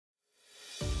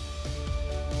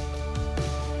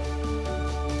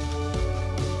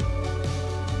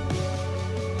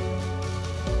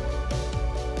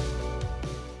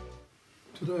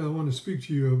Today I want to speak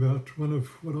to you about one of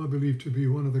what I believe to be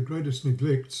one of the greatest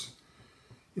neglects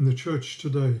in the church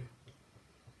today.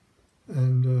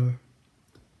 And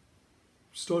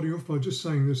starting off by just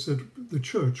saying this, that the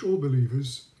church, all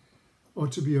believers, are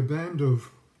to be a band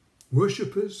of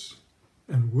worshippers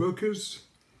and workers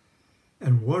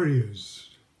and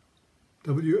warriors.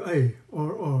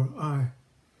 W-A-R-R-I,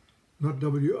 not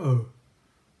W-O.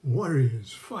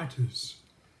 Warriors, fighters,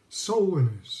 soul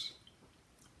winners,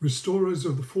 restorers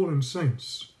of the fallen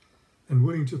saints, and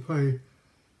willing to pay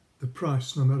the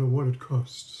price no matter what it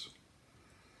costs.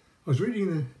 I was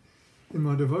reading in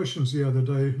my devotions the other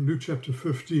day, Luke chapter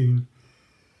 15,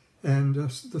 and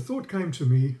the thought came to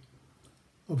me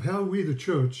of how we, the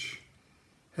church,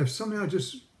 have somehow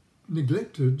just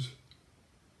neglected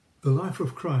the life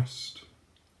of Christ,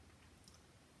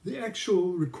 the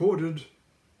actual recorded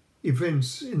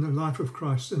events in the life of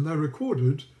Christ, and they're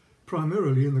recorded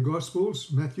primarily in the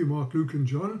Gospels, Matthew, Mark, Luke and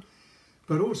John,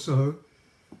 but also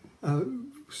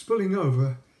spilling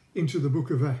over into the book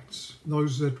of Acts.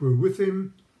 Those that were with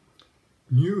him,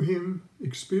 knew him,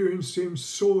 experienced him,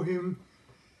 saw him,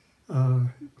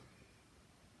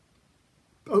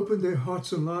 opened their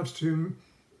hearts and lives to him,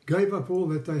 gave up all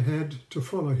that they had to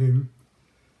follow him.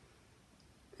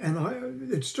 And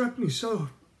it struck me so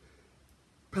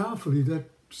powerfully that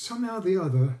somehow or the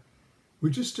other, we're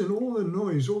just in all the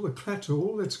noise, all the clatter,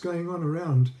 all that's going on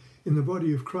around in the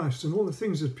body of Christ, and all the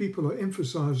things that people are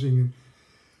emphasizing and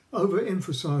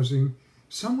overemphasizing.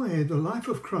 Somewhere the life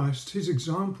of Christ, his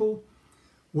example,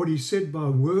 what he said by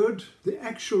word, the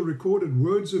actual recorded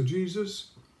words of Jesus,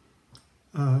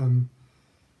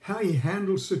 how he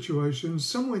handles situations,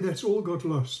 somewhere that's all got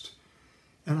lost.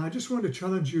 And I just want to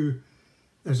challenge you,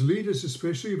 as leaders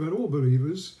especially, but all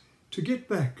believers, to get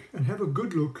back and have a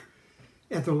good look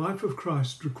at the life of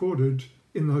Christ recorded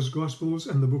in those Gospels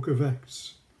and the book of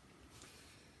Acts.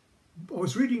 I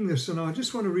was reading this, and I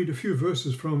just want to read a few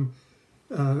verses from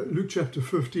Luke chapter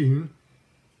 15,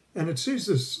 and it says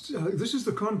this, this is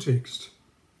the context.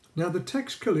 Now the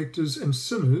tax collectors and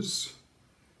sinners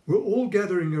were all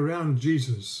gathering around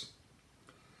Jesus,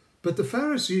 but the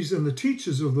Pharisees and the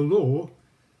teachers of the law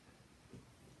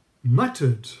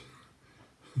muttered.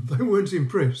 They weren't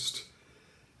impressed.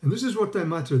 And this is what they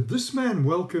muttered: "This man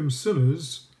welcomes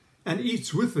sinners and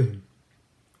eats with them."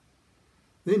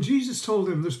 Then Jesus told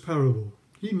them this parable.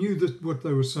 He knew what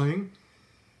they were saying,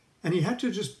 and he had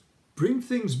to just bring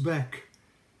things back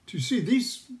to see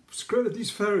these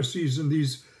Pharisees and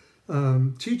these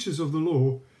teachers of the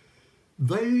law.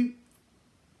 They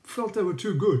felt they were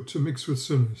too good to mix with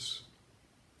sinners.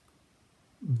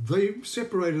 They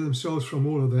separated themselves from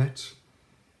all of that,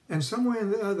 and somewhere or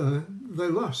the other they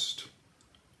lost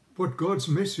what God's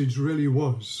message really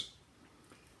was.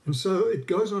 And so it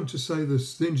goes on to say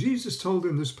this: "Then Jesus told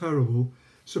them this parable.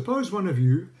 Suppose one of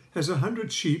you has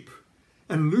 100 sheep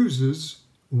and loses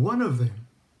one of them.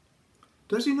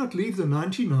 Does he not leave the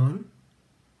 99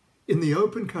 in the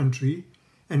open country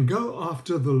and go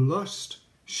after the lost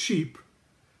sheep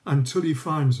until he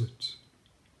finds it?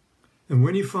 And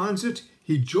when he finds it,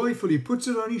 he joyfully puts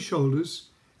it on his shoulders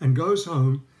and goes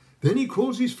home. Then he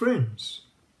calls his friends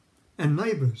and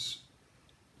neighbors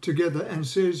together and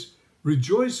says,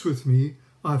 'Rejoice with me,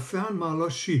 I've found my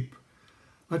lost sheep.'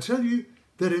 I tell you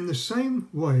that in the same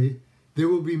way, there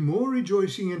will be more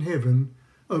rejoicing in heaven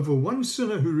over one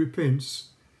sinner who repents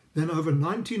than over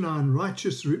 99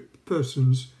 righteous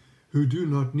persons who do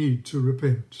not need to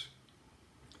repent."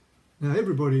 Now,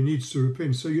 everybody needs to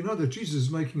repent. So you know that Jesus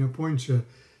is making a point here.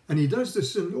 And he does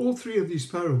this in all three of these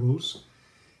parables.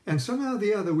 And somehow or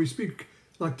the other, we speak,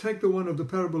 like take the one of the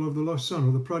parable of the lost son,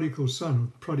 or the prodigal son,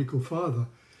 or prodigal father.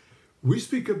 We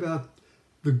speak about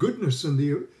the goodness and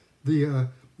the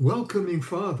welcoming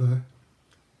father,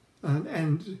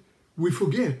 and we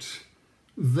forget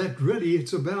that really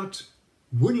it's about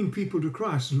winning people to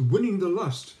Christ, and winning the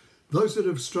lost, those that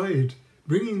have strayed,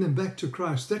 bringing them back to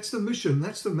Christ. That's the mission,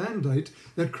 that's the mandate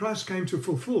that Christ came to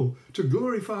fulfill, to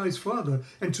glorify his Father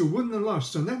and to win the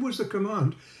lost. And that was the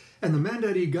command and the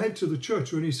mandate he gave to the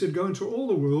church when he said, "Go into all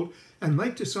the world and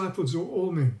make disciples of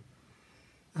all men."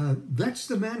 That's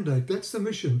the mandate, that's the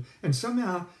mission. And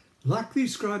somehow, like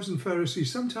these scribes and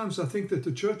Pharisees, sometimes I think that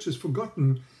the church has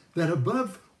forgotten that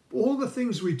above all the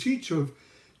things we teach of,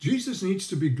 Jesus needs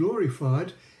to be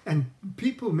glorified, and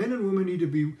people, men and women, need to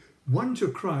be won to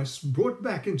Christ, brought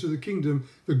back into the kingdom,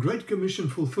 the Great Commission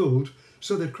fulfilled,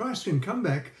 so that Christ can come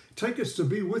back, take us to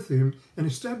be with him, and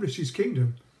establish his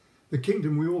kingdom, the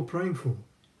kingdom we're all praying for.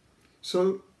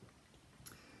 So,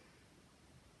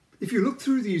 if you look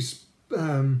through these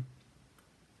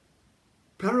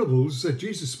parables that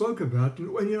Jesus spoke about, and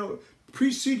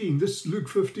preceding this Luke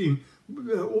 15,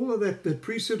 all of that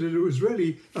preceded it was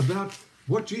really about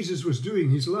what Jesus was doing,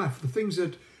 his life, the things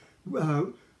that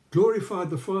glorified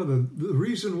the Father, the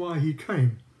reason why he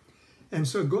came. And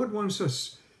so God wants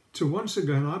us to once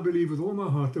again, I believe with all my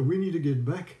heart, that we need to get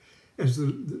back,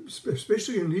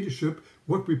 especially in leadership,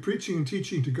 what we're preaching and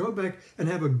teaching, to go back and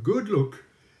have a good look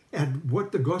at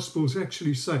what the Gospels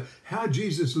actually say, how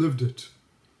Jesus lived it.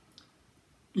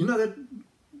 You know that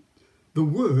the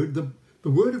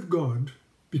Word of God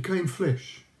became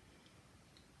flesh.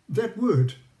 That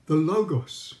word, the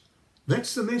Logos,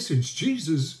 that's the message.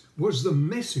 Jesus was the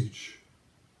message.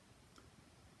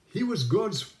 He was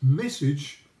God's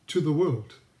message to the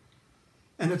world.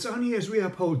 And it's only as we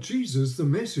uphold Jesus, the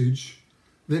message,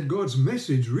 that God's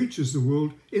message reaches the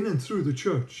world in and through the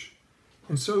church.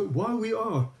 And so while we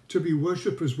are to be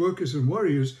worshippers, workers and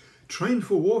warriors, trained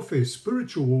for warfare,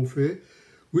 spiritual warfare,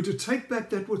 we're to take back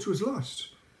that which was lost.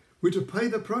 We're to pay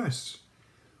the price.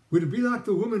 We're to be like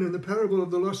the woman in the parable of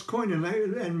the lost coin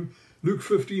and Luke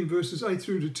 15 verses 8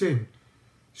 through to 10.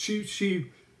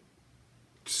 She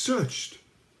searched.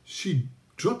 She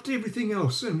dropped everything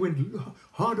else and went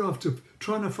hard after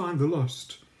trying to find the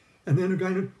lost. And then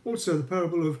again, also the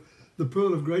parable of the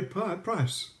pearl of great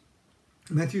price.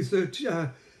 Matthew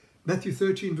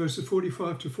 13 verses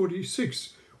 45 to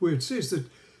 46, where it says that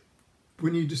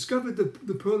when he discovered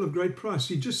the pearl of great price,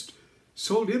 he just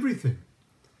sold everything.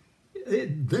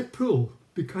 That pearl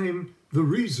became the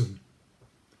reason.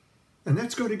 And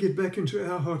that's got to get back into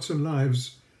our hearts and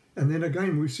lives. And then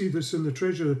again, we see this in the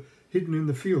treasure hidden in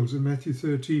the fields in Matthew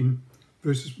 13,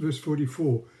 verse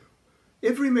 44.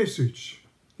 Every message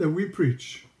that we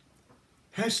preach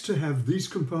has to have these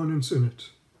components in it.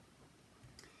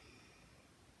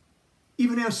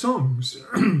 Even our songs,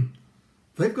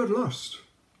 they've got lost.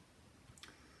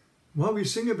 While we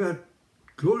sing about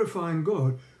glorifying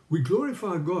God, we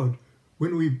glorify God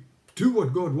when we do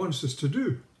what God wants us to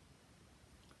do.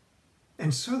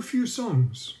 And so few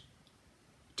songs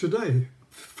today,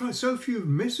 so few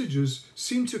messages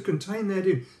seem to contain that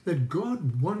in, that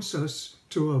God wants us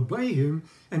to obey him,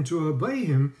 and to obey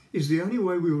him is the only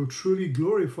way we will truly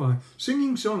glorify.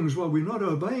 Singing songs while we're not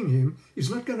obeying him is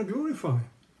not going to glorify.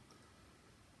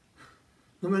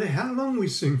 No matter how long we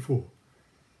sing for,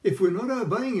 if we're not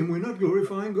obeying him, we're not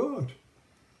glorifying God.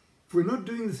 If we're not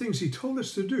doing the things he told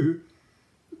us to do,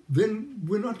 then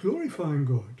we're not glorifying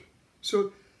God.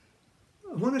 So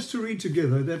I want us to read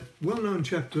together that well-known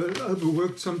chapter,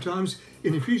 overworked sometimes,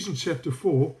 in Ephesians chapter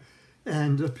 4,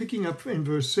 and picking up in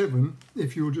verse 7,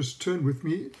 if you'll just turn with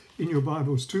me in your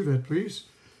Bibles to that, please,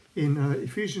 in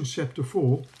Ephesians chapter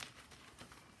 4.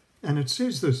 And it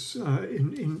says this,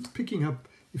 in picking up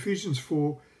Ephesians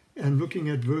 4 and looking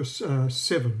at verse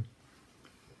 7.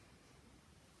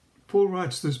 Paul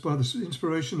writes this by the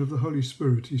inspiration of the Holy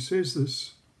Spirit. He says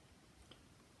this: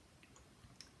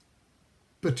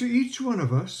 "But to each one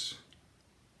of us,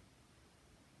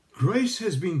 grace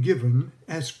has been given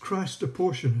as Christ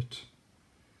apportioned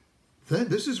it."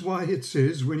 This is why it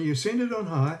says, when he ascended on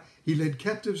high, he led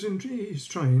captives in his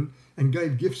train and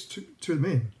gave gifts to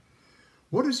men.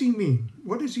 What does he mean?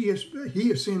 What does he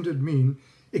ascended mean,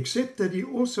 except that he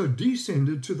also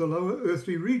descended to the lower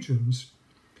earthly regions?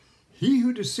 He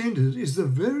who descended is the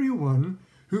very one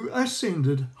who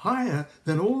ascended higher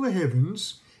than all the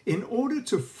heavens in order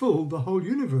to fill the whole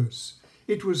universe.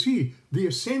 It was he, the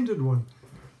ascended one,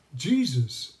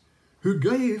 Jesus, who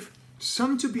gave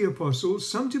some to be apostles,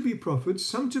 some to be prophets,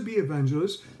 some to be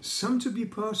evangelists, some to be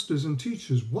pastors and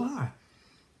teachers. Why?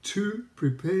 To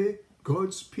prepare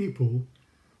God's people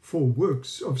for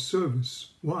works of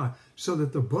service. Why? So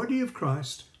that the body of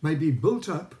Christ may be built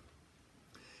up,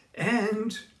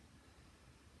 and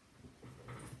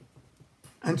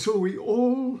until we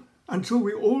all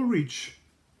reach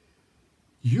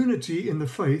unity in the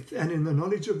faith and in the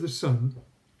knowledge of the Son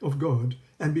of God,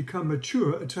 and become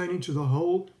mature, attaining to the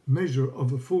whole measure of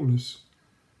the fullness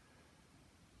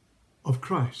of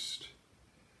Christ.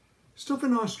 Stop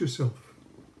and ask yourself,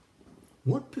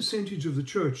 what percentage of the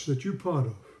church that you're part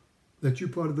of,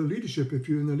 the leadership, if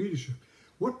you're in the leadership,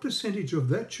 what percentage of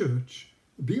that church,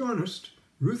 be honest,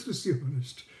 ruthlessly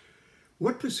honest,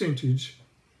 what percentage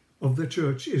of the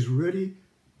church is really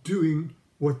doing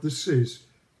what this says,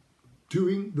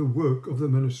 doing the work of the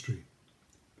ministry?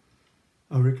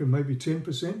 I reckon maybe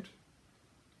 10%,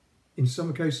 in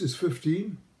some cases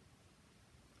 15%,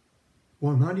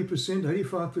 while 90%,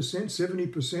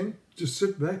 85%, 70% just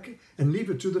sit back and leave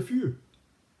it to the few.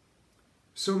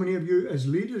 So many of you as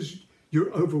leaders,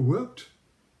 you're overworked.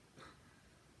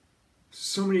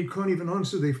 So many can't even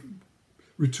answer their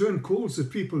return calls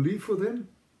that people leave for them.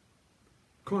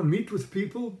 Can't meet with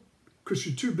people. because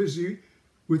you're too busy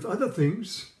with other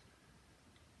things.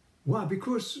 Why?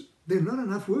 Because there are not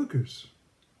enough workers.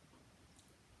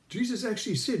 Jesus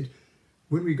actually said,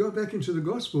 when we go back into the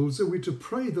Gospels, that we're to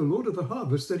pray the Lord of the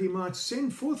harvest that he might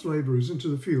send forth laborers into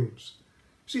the fields.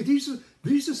 See,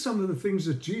 these are some of the things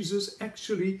that Jesus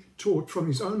actually taught from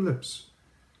his own lips,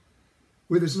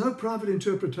 where there's no private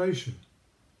interpretation.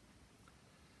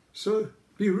 So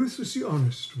be ruthlessly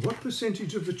honest. What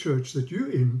percentage of the church that you're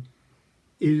in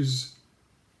is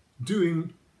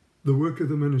doing the work of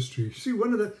the ministry? See,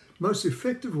 one of the most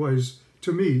effective ways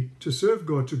to me to serve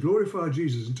God, to glorify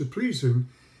Jesus and to please him,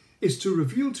 is to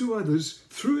reveal to others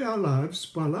through our lives,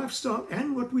 by lifestyle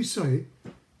and what we say,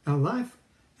 our life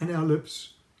and our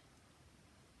lips,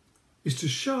 is to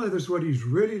show others what he's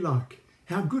really like,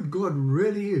 how good God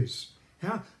really is,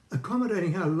 how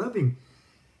accommodating, how loving,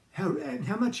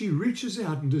 how much he reaches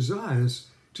out and desires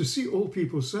to see all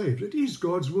people saved. It is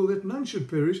God's will that none should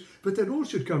perish, but that all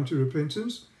should come to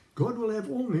repentance. God will have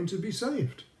all men to be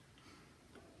saved.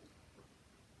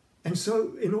 And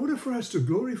so in order for us to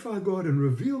glorify God and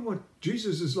reveal what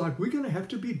Jesus is like, we're going to have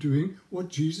to be doing what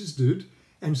Jesus did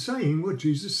and saying what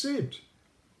Jesus said.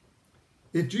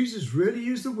 If Jesus really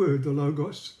is the Word, the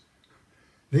Logos,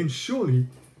 then surely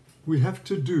we have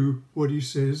to do what he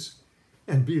says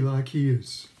and be like he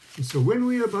is. And so when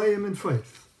we obey him in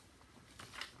faith,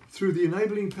 through the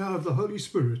enabling power of the Holy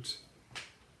Spirit,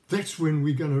 that's when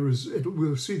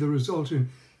we'll see the result in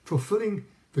fulfilling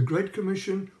the Great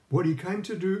Commission, what he came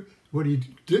to do, what he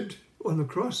did on the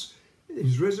cross,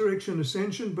 his resurrection,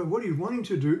 ascension, but what he's wanting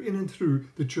to do in and through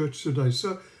the church today.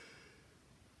 So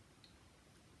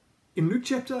in Luke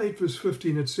chapter 8, verse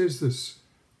 15, it says this: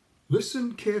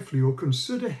 listen carefully, or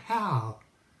consider how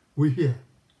we hear.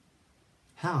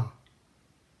 How?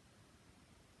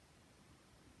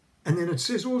 And then it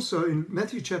says also in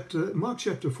Mark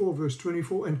chapter 4, verse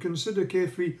 24, and consider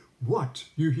carefully what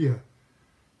you hear.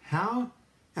 How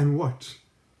and what?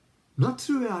 Not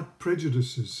through our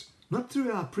prejudices, not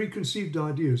through our preconceived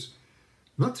ideas,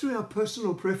 not through our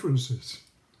personal preferences.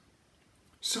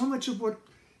 So much of what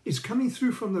is coming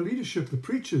through from the leadership, the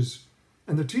preachers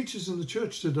and the teachers in the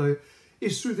church today,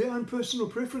 is through their own personal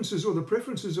preferences or the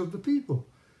preferences of the people.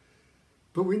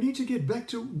 But we need to get back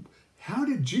to, how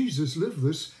did Jesus live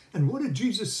this, and what did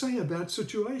Jesus say about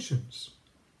situations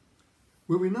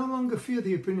where we no longer fear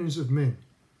the opinions of men?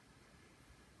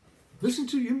 Listen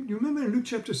to, you remember in Luke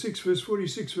chapter 6, verse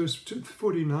 46, verse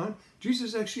 49,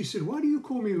 Jesus actually said, why do you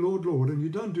call me Lord, Lord, and you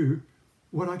don't do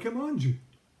what I command you?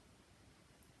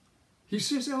 He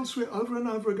says elsewhere over and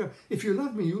over again, if you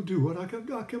love me, you'll do what I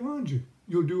command you.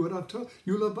 You'll do what I've told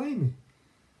you. You'll obey me.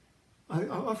 I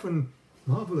often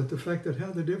marvel at the fact that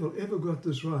how the devil ever got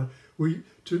this right.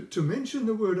 To mention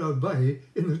the word obey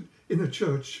in the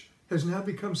church has now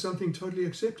become something totally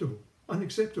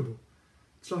unacceptable.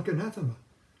 It's like anathema.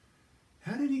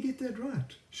 How did he get that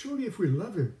right? Surely if we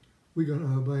love him, we're going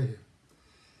to obey him.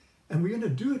 And we're going to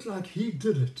do it like he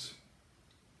did it.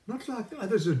 Not like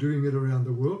others are doing it around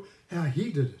the world, how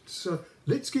he did it. So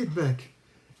let's get back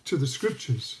to the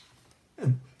scriptures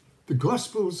and the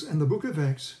Gospels and the book of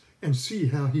Acts and see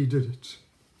how he did it.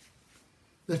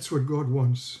 That's what God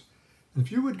wants. And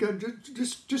if you would go,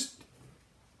 just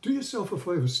do yourself a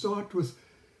favor. Start with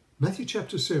Matthew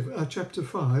chapter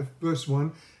 5, verse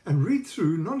 1, and read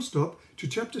through non-stop to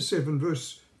chapter 7,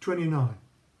 verse 29,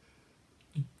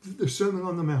 the Sermon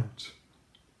on the Mount.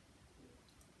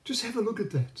 Just have a look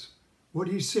at that, what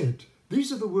he said.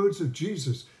 These are the words of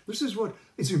Jesus. This is what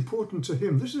is important to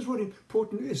him. This is what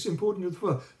is important to the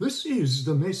Father. This is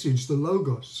the message, the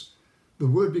Logos, the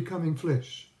Word becoming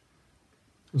flesh.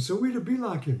 And so we're to be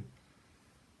like him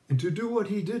and to do what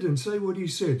he did and say what he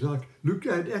said. Like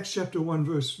Acts chapter 1,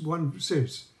 verse 1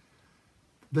 says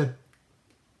that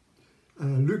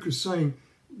Luke is saying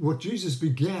what Jesus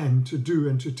began to do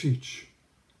and to teach.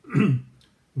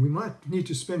 We might need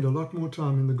to spend a lot more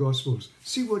time in the Gospels.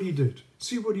 See what he did.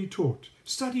 See what he taught.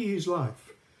 Study his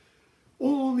life.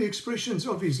 All the expressions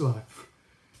of his life.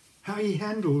 How he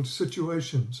handled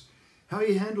situations. How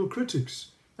he handled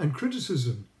critics and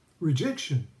criticism,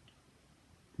 rejection,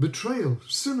 betrayal,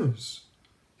 sinners,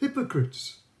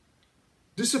 hypocrites,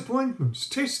 disappointments,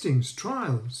 testings,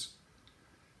 trials.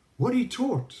 What he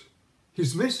taught.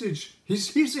 His message,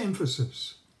 his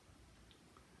emphasis.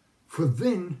 For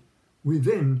we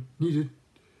then need to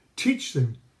teach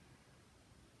them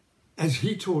as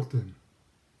he taught them.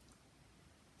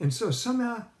 And so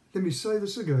somehow, let me say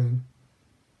this again,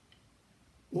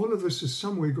 all of this has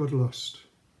somewhere got lost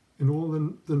in all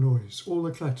the noise, all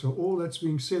the clatter, all that's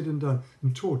being said and done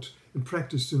and taught and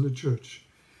practiced in the church.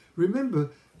 Remember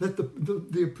that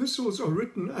the epistles are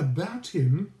written about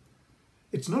him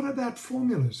It's not about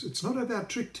formulas. It's not about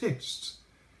trick texts.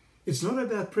 It's not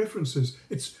about preferences.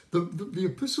 It's the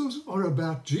epistles are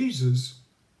about Jesus.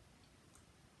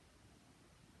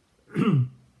 And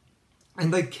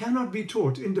they cannot be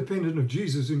taught independent of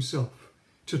Jesus himself.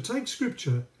 To take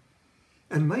scripture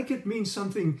and make it mean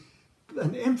something,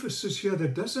 an emphasis here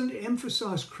that doesn't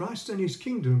emphasize Christ and his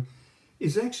kingdom,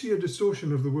 is actually a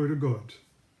distortion of the word of God.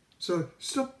 So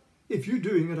stop, if you're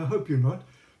doing it, I hope you're not,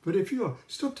 but if you are,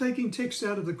 stop taking texts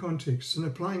out of the context and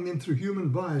applying them through human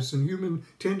bias and human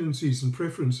tendencies and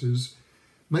preferences,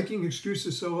 making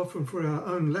excuses so often for our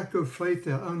own lack of faith,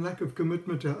 our own lack of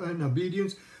commitment, our own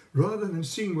obedience, rather than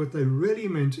seeing what they really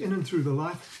meant in and through the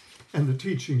life and the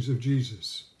teachings of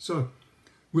Jesus. So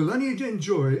we'll only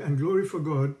enjoy and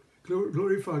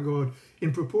glorify God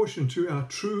in proportion to our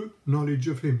true knowledge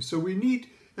of him. So we need,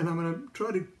 and I'm going to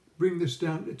try to bring this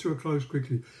down to a close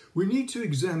quickly, we need to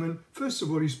examine, first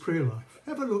of all, his prayer life.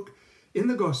 Have a look in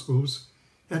the Gospels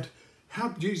at how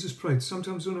Jesus prayed,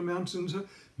 sometimes on a mountain,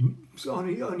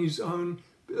 on his own,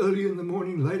 early in the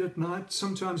morning, late at night,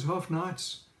 sometimes half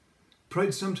nights,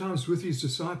 prayed sometimes with his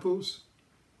disciples.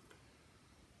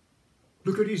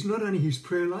 Look at not only his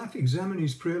prayer life, examine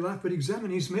his prayer life, but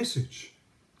examine his message.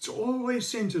 It's always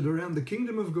centered around the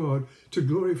kingdom of God to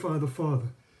glorify the Father.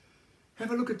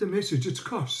 Have a look at the message, its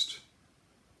cost,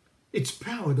 its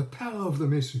power, the power of the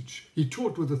message. He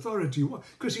taught with authority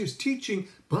because he was teaching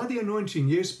by the anointing,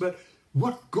 yes, but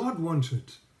what God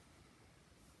wanted.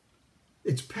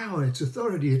 Its power, its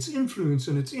authority, its influence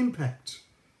and its impact.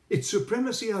 Its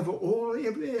supremacy over all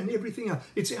and everything else.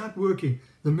 It's outworking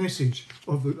the message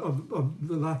of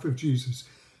the life of Jesus.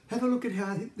 Have a look at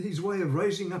how his way of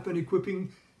raising up and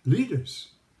equipping leaders.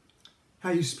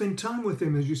 How he spent time with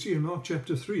them, as you see in Mark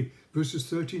chapter 3, verses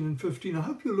 13 and 15. I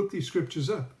hope you'll look these scriptures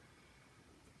up.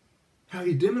 How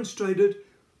he demonstrated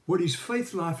what his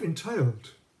faith life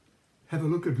entailed. Have a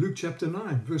look at Luke chapter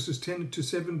 9, verses 10 to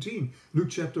 17. Luke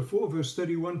chapter 4, verse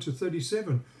 31 to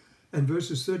 37. And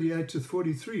verses 38 to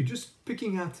 43, just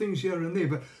picking out things here and there,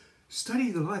 but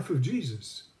study the life of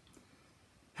Jesus.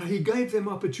 How he gave them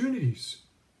opportunities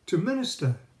to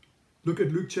minister. Look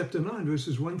at Luke chapter 9,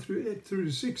 verses 1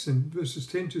 through 6, and verses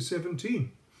 10 to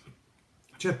 17.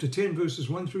 Chapter 10, verses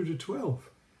 1 through to 12.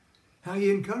 How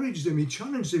he encouraged them, he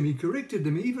challenged them, he corrected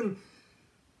them, he even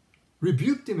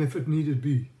rebuked them if it needed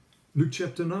be. Luke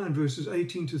chapter 9, verses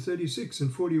 18 to 36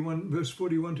 and 41, verse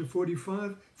 41 to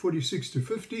 45, 46 to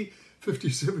 50,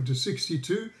 57 to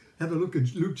 62. Have a look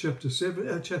at Luke chapter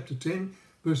 10,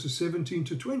 verses 17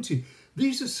 to 20.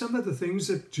 These are some of the things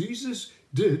that Jesus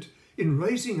did in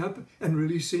raising up and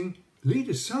releasing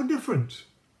leaders. So different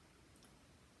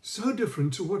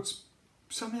to what's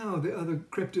somehow or the other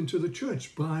crept into the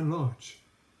church by and large.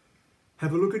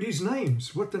 Have a look at his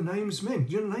names, what the names meant.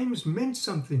 Your names meant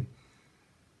something.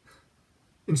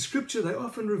 In Scripture, they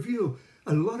often reveal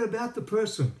a lot about the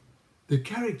person, their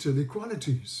character, their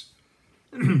qualities.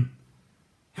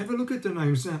 Have a look at the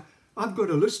names. Now, I've got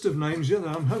a list of names here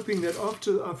that I'm hoping that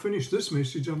after I finish this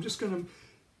message, I'm just going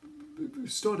to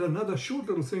start another short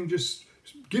little thing, just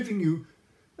giving you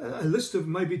a list of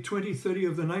maybe 20, 30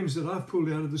 of the names that I've pulled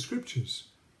out of the Scriptures.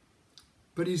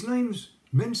 But his names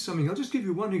meant something. I'll just give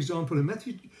you one example. In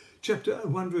Matthew chapter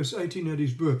 1, verse 18, at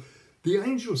his birth, the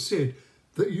angel said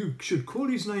that you should call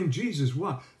his name Jesus.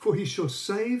 Why? For he shall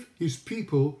save his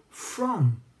people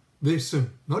from their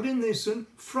sin. Not in their sin,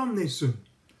 from their sin.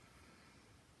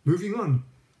 Moving on.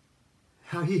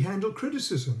 How he handled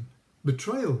criticism,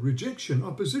 betrayal, rejection,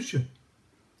 opposition.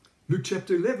 Luke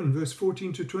chapter 11, verse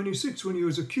 14 to 26, when he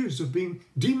was accused of being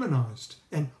demonized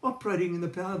and operating in the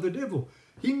power of the devil.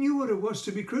 He knew what it was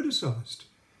to be criticized.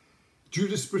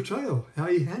 Judas' betrayal, how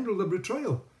he handled the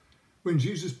betrayal when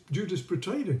Judas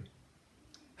betrayed him.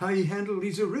 How he handled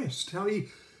his arrest, how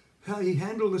he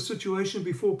handled the situation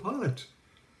before Pilate,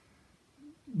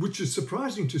 which is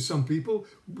surprising to some people.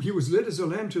 He was led as a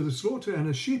lamb to the slaughter, and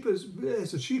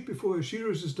as a sheep before her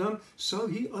shearers is dumb, so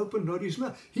he opened not his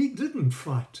mouth. He didn't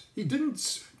fight. He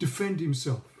didn't defend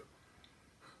himself.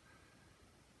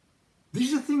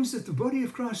 These are things that the body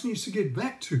of Christ needs to get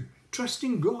back to,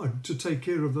 trusting God to take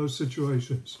care of those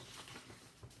situations.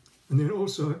 And then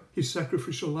also his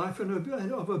sacrificial life and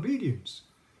of obedience.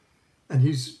 And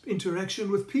his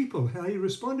interaction with people, how he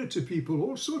responded to people,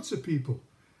 all sorts of people.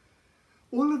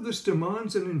 All of this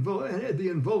demands the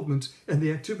involvement and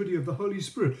the activity of the Holy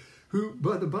Spirit, who,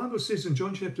 by the Bible says in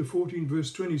John chapter 14,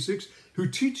 verse 26, who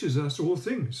teaches us all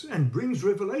things and brings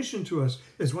revelation to us,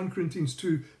 as 1 Corinthians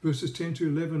 2, verses 10 to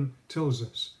 11 tells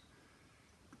us.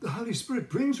 The Holy Spirit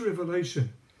brings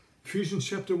revelation. Ephesians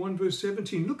chapter 1, verse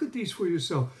 17. Look at these for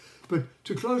yourself. But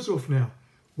to close off now,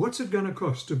 What's it going to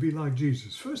cost to be like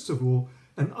Jesus? First of all,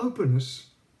 an openness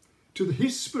to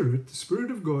His Spirit, the Spirit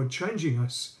of God, changing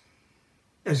us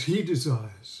as He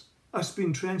desires. Us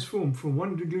being transformed from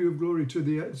one degree of glory to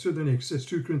the next, as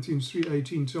 2 Corinthians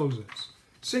 3:18 tells us.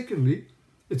 Secondly,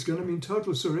 it's going to mean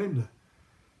total surrender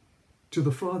to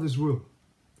the Father's will.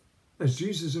 As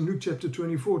Jesus in Luke chapter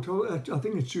 24 told, I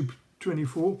think it's Luke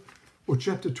 24 or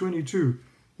chapter 22,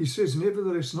 He says,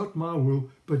 nevertheless, not my will,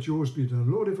 but yours be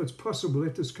done. Lord, if it's possible,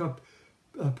 let this cup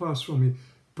pass from me.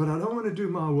 But I don't want to do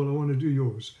my will, I want to do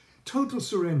yours. Total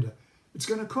surrender. It's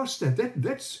going to cost that.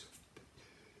 That's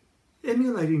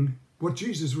emulating what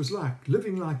Jesus was like,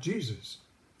 living like Jesus.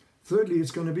 Thirdly,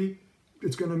 it's going to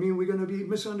mean we're going to be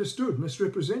misunderstood,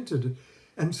 misrepresented,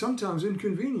 and sometimes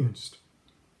inconvenienced.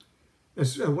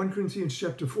 As 1 Corinthians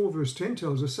chapter 4 verse 10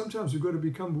 tells us, sometimes we've got to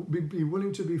be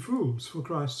willing to be fools for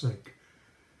Christ's sake.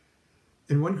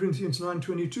 In 1 Corinthians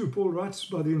 9:22, Paul writes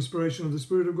by the inspiration of the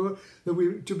Spirit of God that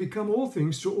we to become all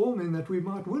things to all men that we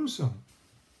might win some.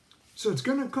 So it's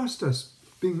going to cost us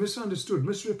being misunderstood,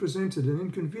 misrepresented, and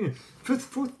inconvenient.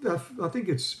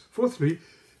 Fourthly,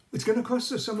 it's going to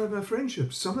cost us some of our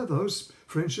friendships. Some of those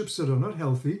friendships that are not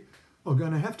healthy are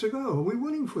going to have to go. Are we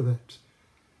willing for that?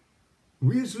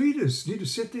 We as leaders need to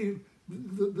set the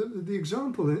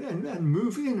example and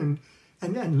move in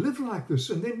and live like this,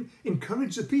 and then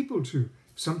encourage the people to.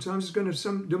 Sometimes it's going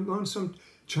to demand some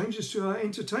changes to our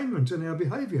entertainment and our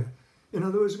behavior. In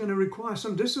other words, it's going to require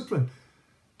some discipline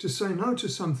to say no to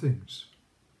some things.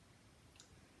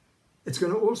 It's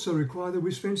going to also require that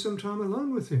we spend some time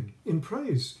alone with Him in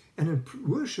praise and in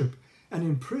worship and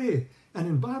in prayer and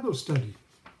in Bible study.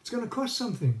 It's going to cost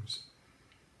some things.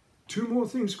 Two more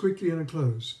things quickly and a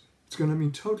close. It's going to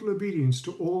mean total obedience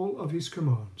to all of His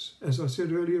commands. As I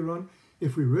said earlier on,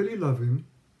 if we really love Him,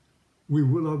 we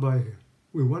will obey Him.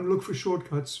 We won't look for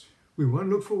shortcuts. We won't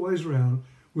look for ways around.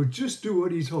 We'll just do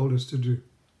what He told us to do.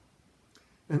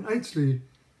 And eighthly,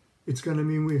 it's going to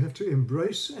mean we have to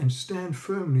embrace and stand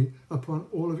firmly upon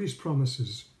all of His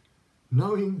promises,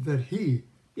 knowing that He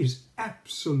is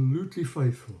absolutely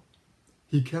faithful.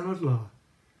 He cannot lie.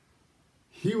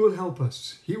 He will help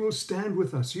us. He will stand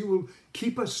with us. He will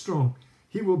keep us strong.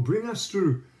 He will bring us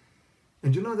through.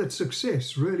 And you know that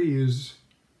success really is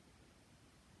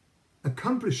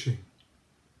accomplishing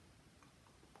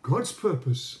God's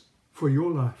purpose for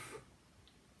your life.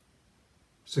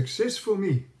 Success for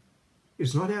me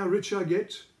is not how rich I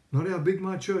get, not how big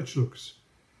my church looks,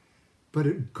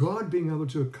 but God being able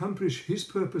to accomplish His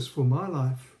purpose for my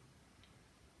life,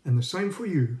 and the same for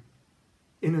you,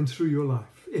 in and through your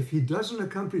life. If He doesn't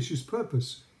accomplish His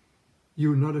purpose,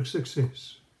 you're not a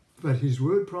success. But His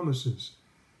word promises,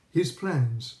 His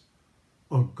plans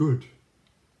are good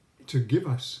to give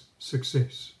us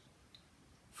success.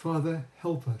 Father,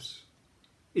 help us.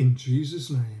 In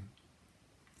Jesus' name,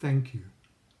 thank you.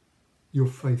 You're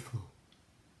faithful.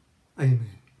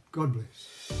 Amen. God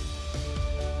bless.